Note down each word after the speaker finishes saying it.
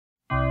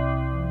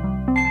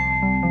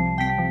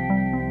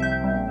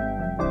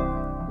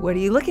What are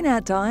you looking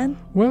at, Don?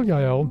 Well,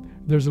 Yael,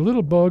 there's a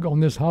little bug on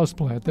this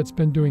houseplant that's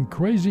been doing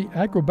crazy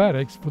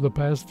acrobatics for the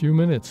past few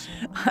minutes.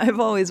 I've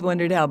always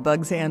wondered how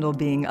bugs handle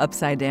being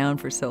upside down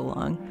for so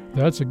long.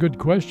 That's a good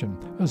question,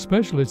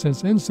 especially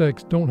since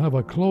insects don't have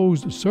a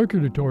closed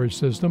circulatory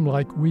system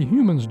like we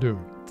humans do.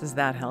 Does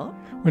that help?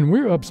 When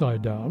we're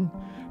upside down,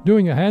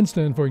 doing a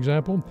handstand, for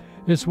example,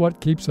 it's what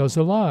keeps us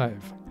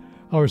alive.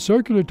 Our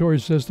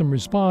circulatory system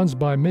responds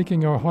by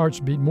making our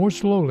hearts beat more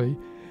slowly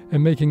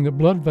and making the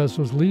blood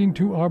vessels leading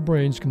to our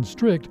brains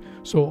constrict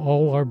so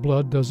all our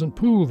blood doesn't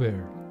pool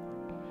there.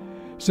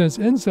 Since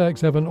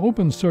insects have an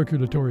open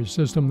circulatory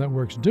system that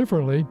works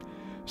differently,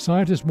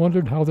 scientists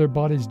wondered how their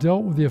bodies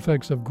dealt with the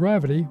effects of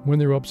gravity when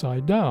they're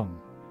upside down.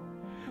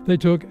 They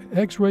took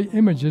X-ray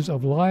images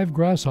of live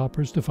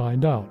grasshoppers to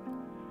find out.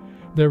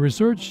 Their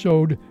research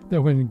showed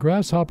that when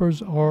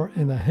grasshoppers are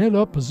in a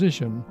head-up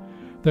position,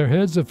 their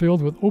heads are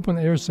filled with open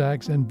air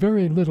sacs and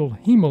very little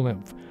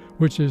hemolymph,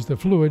 which is the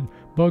fluid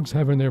bugs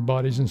have in their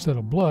bodies instead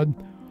of blood,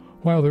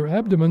 while their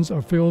abdomens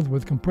are filled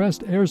with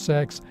compressed air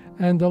sacs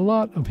and a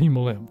lot of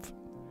hemolymph.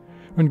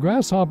 When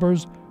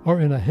grasshoppers are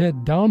in a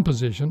head-down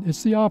position,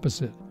 it's the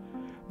opposite.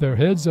 Their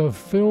heads are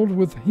filled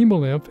with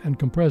hemolymph and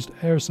compressed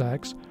air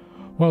sacs,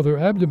 while their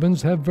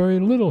abdomens have very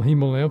little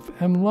hemolymph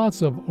and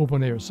lots of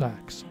open air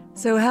sacs.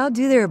 So how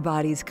do their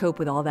bodies cope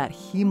with all that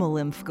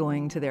hemolymph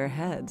going to their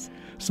heads?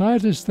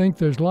 Scientists think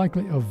there's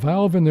likely a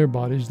valve in their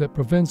bodies that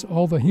prevents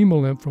all the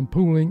hemolymph from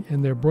pooling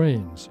in their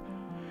brains.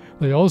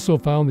 They also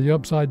found the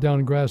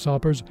upside-down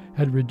grasshoppers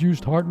had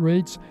reduced heart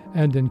rates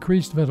and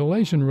increased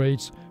ventilation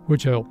rates,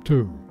 which helped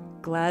too.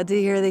 Glad to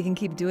hear they can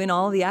keep doing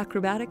all the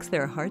acrobatics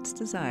their hearts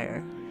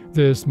desire.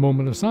 This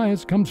moment of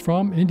science comes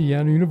from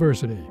Indiana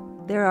University.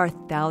 There are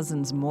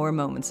thousands more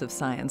moments of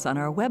science on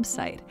our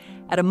website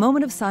at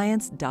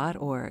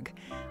amomentofscience.org.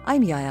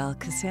 I'm Yael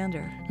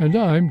Cassander. And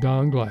I'm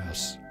Don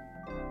Glass.